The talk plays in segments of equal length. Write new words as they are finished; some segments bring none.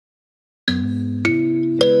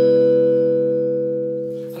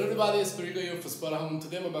it's Perico here for Spotahome.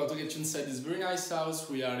 Today I'm about to get you inside this very nice house.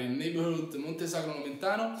 We are in neighborhood Monte Sacro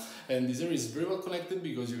Noventano, and this area is very well connected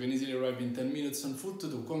because you can easily arrive in 10 minutes on foot to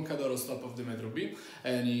the Concadoro stop of the Metro B,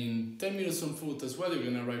 and in 10 minutes on foot as well you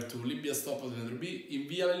can arrive to Libya stop of the Metro B. In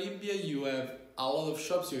Via Libya you have a lot of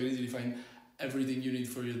shops. You can easily find everything you need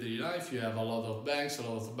for your daily life. You have a lot of banks, a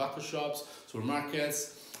lot of tobacco shops,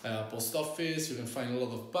 supermarkets, post office. You can find a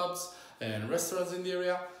lot of pubs and restaurants in the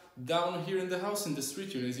area. Down here in the house, in the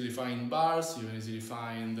street, you can easily find bars, you can easily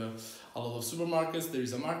find a lot of supermarkets. There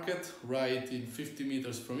is a market right in 50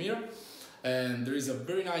 meters from here, and there is a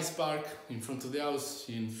very nice park in front of the house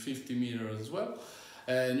in 50 meters as well.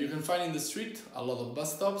 And you can find in the street a lot of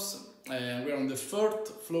bus stops, and we're on the 3rd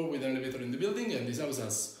floor with an elevator in the building, and this house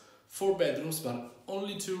has 4 bedrooms, but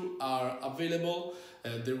only 2 are available.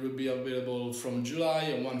 They will be available from July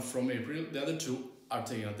and 1 from April. The other 2 are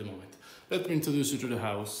taken at the moment. Let me introduce you to the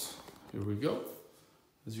house. Here we go.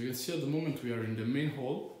 As you can see, at the moment we are in the main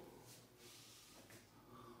hall.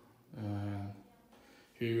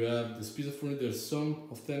 Here you have this piece of furniture. There's some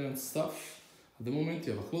of tenant stuff. At the moment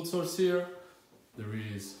you have a clothes horse here. There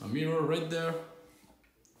is a mirror right there.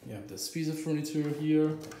 You have this piece of furniture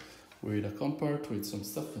here with a compartment with some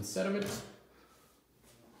stuff inside of it.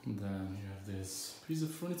 And then you have this piece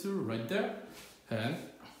of furniture right there. And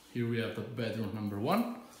here we have the bedroom number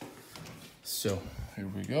 1. So here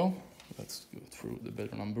we go. Let's go through the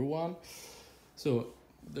bedroom number 1. So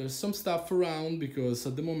there's some stuff around because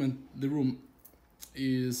at the moment the room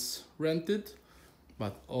is rented,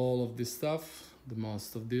 but all of this stuff, the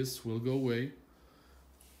most of this will go away.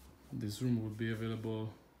 This room will be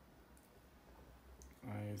available,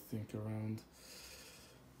 I think, around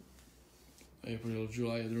April or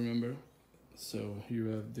July, I don't remember. So you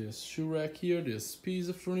have this shoe rack here, this piece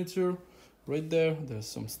of furniture right there. There's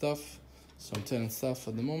some stuff, some tenant stuff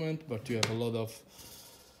at the moment, but you have a lot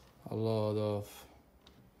of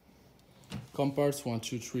compartments, 1,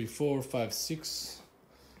 2, 3, 4, 5, 6.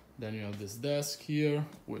 Then you have this desk here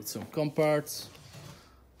with some compartments.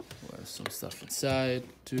 There's some stuff inside,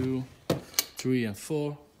 2, 3, and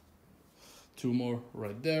 4. 2 more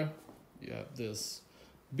right there. You have this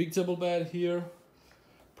big double bed here.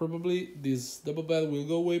 Probably this double bed will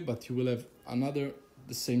go away, but you will have another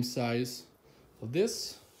the same size of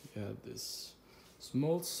this. You have this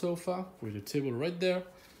small sofa with a table right there,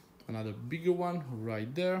 another bigger one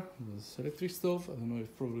right there, this electric stove. I don't know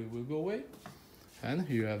if probably will go away. And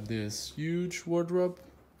here you have this huge wardrobe.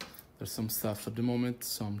 There's some stuff at the moment,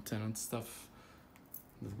 some tenant stuff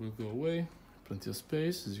that will go away. Plenty of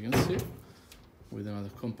space, as you can see, with another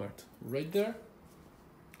compartment right there,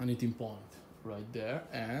 an eating point right there,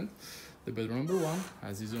 and the bedroom number 1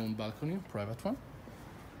 has its own balcony, private one,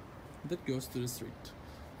 that goes to the street.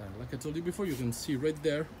 Like I told you before, you can see right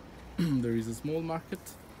there there is a small market.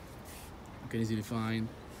 You can easily find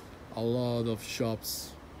a lot of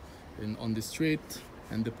shops on the street,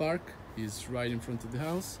 and the park is right in front of the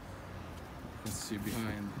house. You can see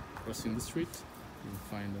behind, crossing the street, you can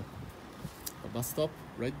find a bus stop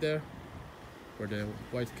right there where the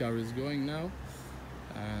white car is going now,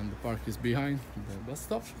 and the park is behind the bus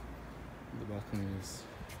stop. The balcony is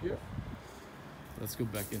here. Let's go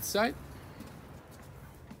back inside,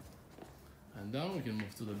 and then we can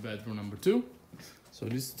move to the bedroom number 2. So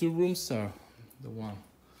these 2 rooms are the one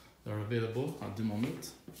that are available at the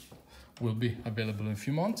moment, will be available in a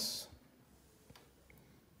few months.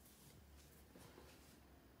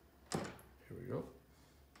 Here we go.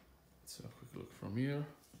 Let's have a quick look from here.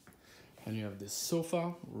 And you have this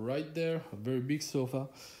sofa right there, a very big sofa.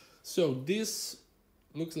 So this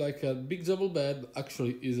looks like a big double bed, but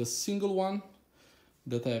actually is a single one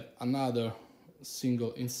that have another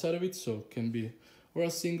single inside of it, so it can be or a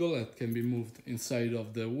single that can be moved inside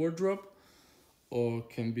of the wardrobe, or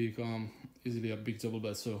can become easily a big double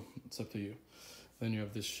bed, so it's up to you. Then you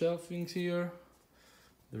have the shelving here.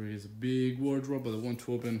 There is a big wardrobe, but I want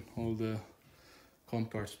to open all the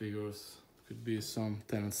compartments because could be some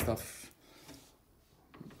tenant stuff.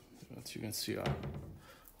 As you can see, are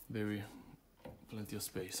very plenty of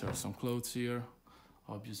space. There are some clothes here.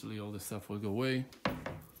 Obviously all the stuff will go away.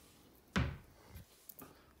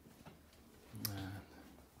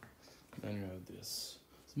 And then you have this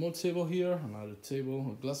small table here, another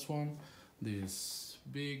table, a glass one. This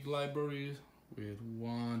big library with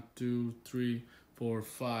 1, 2, 3, 4,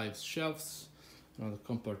 5 shelves. Another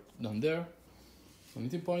compartment down there. An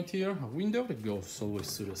eating point here, a window that goes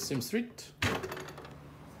always to the same street.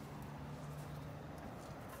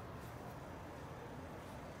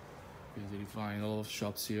 Easily find a lot of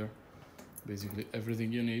shops here, basically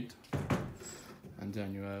everything you need. And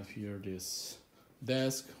then you have here this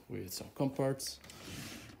desk with some compartments.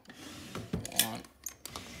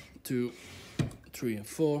 2, 3, and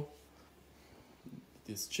 4.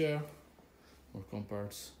 This chair, more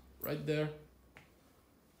comparts right there.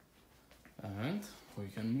 And we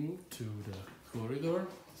can move to the corridor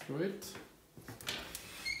through it.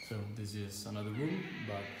 So this is another room,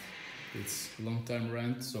 but it's long-time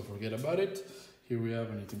rent, so forget about it. Here we have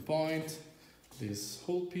an eating point. This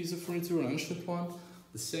whole piece of furniture, an ancient one,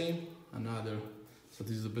 the same, another. So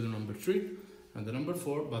this is the bedroom number 3 and the number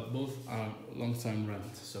 4, but both are long-time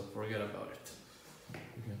rent, so forget about it.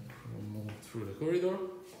 We can move through the corridor.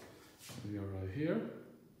 We arrive here.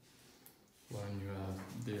 When you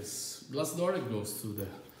have this glass door, it goes to the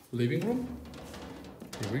living room.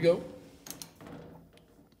 Here we go.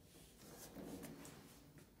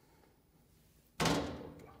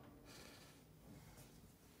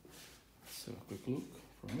 So a quick look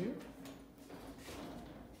from here.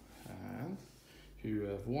 And here you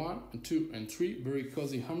have 1, 2, and 3 very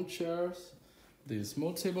cozy armchairs. This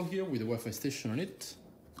small table here with a Wi-Fi station on it.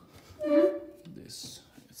 This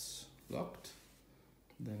is locked.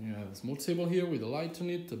 Then you have a small table here with a light on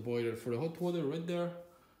it, a boiler for the hot water right there.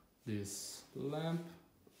 This lamp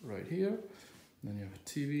right here. Then you have a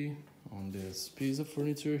TV on this piece of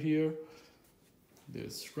furniture here.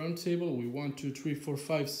 This round table with 1, 2, 3, 4,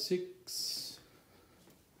 5, 6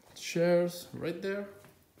 chairs right there.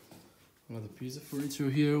 Another piece of furniture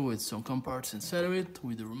here with some comparts inside of it,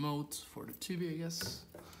 with the remote for the TV, I guess.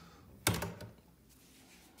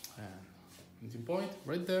 And meeting point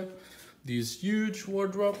right there. This huge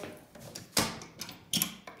wardrobe,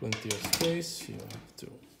 plenty of space. You have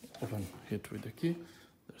to open it with the key.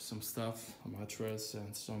 There's some stuff, a mattress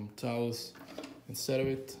and some towels inside of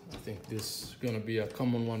it. I think this is gonna be a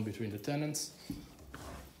common one between the tenants.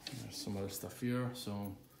 There's some other stuff here,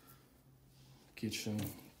 some kitchen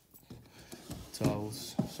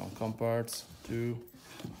towels, some comparts, 2,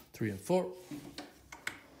 3, and 4.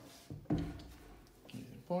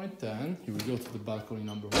 Point, and here we go to the balcony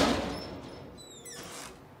number 1.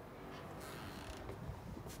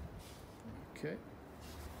 Okay.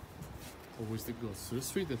 Always the goes to the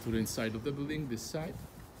street, to the inside of the building, this side.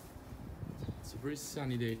 It's a very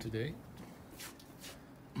sunny day today.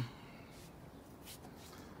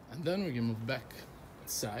 And then we can move back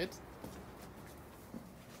inside.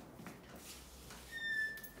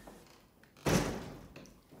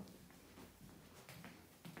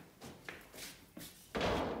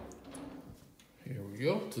 Here we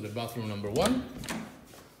go to the bathroom number 1.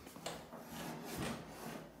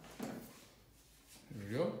 Here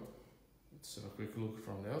we go. Let's have a quick look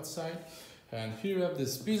from the outside. And here we have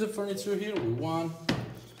this piece of furniture here with 1,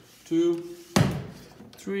 2,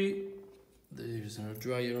 3. There's a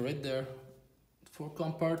dryer right there. 4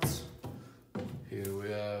 comparts. Here we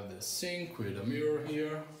have the sink with a mirror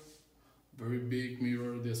here. Very big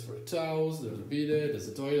mirror. This for towels. There's a bidet. There's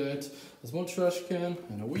a toilet. A small trash can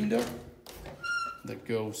and a window that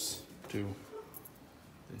goes to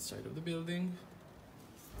the inside of the building,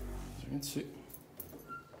 as you can see.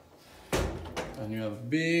 And you have a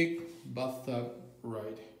big bathtub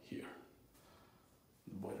right here.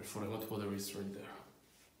 The boiler for the hot water is right there.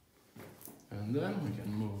 And then we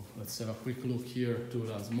can move. Let's have a quick look here to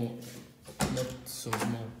the small, not so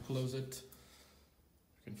small closet.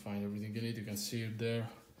 You can find everything you need. You can see it there.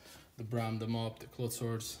 The bram, the mop, the clothes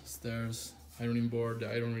horse, stairs, ironing board.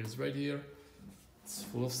 The iron is right here. It's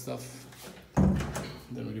full of stuff.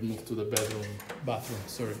 Then we can move to the bathroom,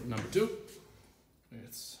 number 2.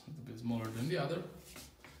 It's a little bit smaller than the other.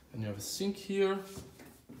 And you have a sink here,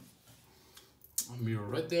 a mirror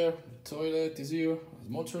right there, the toilet is here, a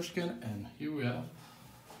small trash can, and here we have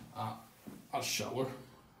a shower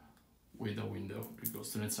with a window. It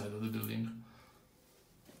goes to the inside of the building.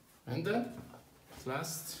 And then, at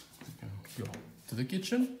last, we can go to the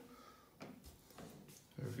kitchen.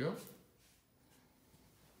 There we go.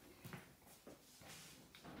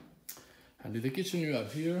 And in the kitchen you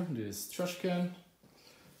have here this trash can,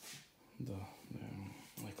 the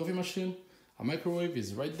coffee machine, a microwave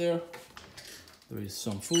is right there. There is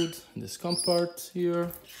some food in this compart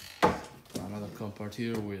here, another compart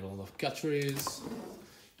here with a lot of cutleries.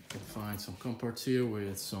 You can find some comparts here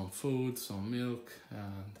with some food, some milk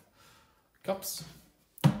and cups.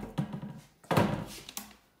 Here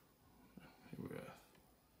we have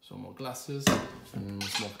some more glasses and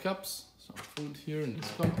small cups, some food here in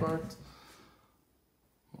this compart.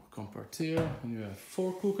 Compart here, and you have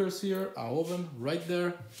 4 cookers here, an oven right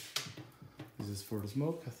there. This is for the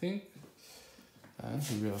smoke, I think. And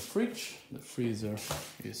here we have a fridge. The freezer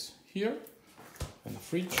is here, and the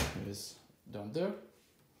fridge is down there.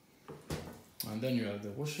 And then you have the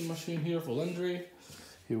washing machine here for laundry.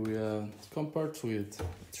 Here we have comparts with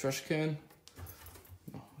a trash can.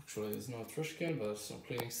 No, Actually, it's not a trash can, but some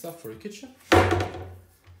cleaning stuff for the kitchen.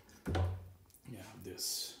 Yeah,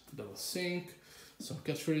 this double sink, some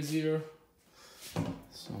catchphrase here,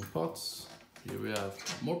 some pots. Here we have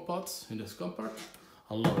more pots in this compartment,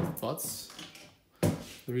 a lot of pots.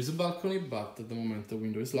 There is a balcony, but at the moment the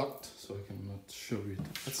window is locked, so I cannot show you it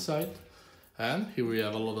outside. And here we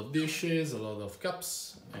have a lot of dishes, a lot of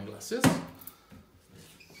cups and glasses.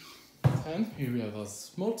 And here we have a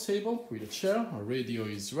small table with a chair, our radio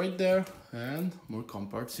is right there, and more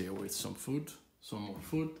comparts here with some food, some more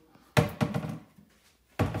food,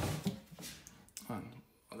 and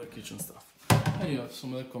other kitchen stuff. And you have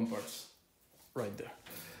some other comparts right there.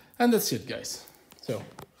 And that's it, guys. So,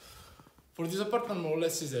 for this apartment, more or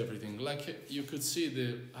less is everything. Like you could see,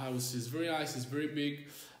 the house is very nice, it's very big,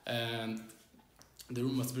 and the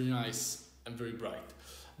room was very nice and very bright.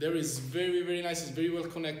 There is very, very nice, it's very well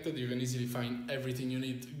connected. You can easily find everything you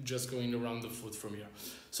need just going around the foot from here.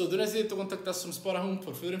 So don't hesitate to contact us from Spotahome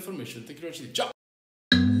for further information. Thank you very much. Ciao!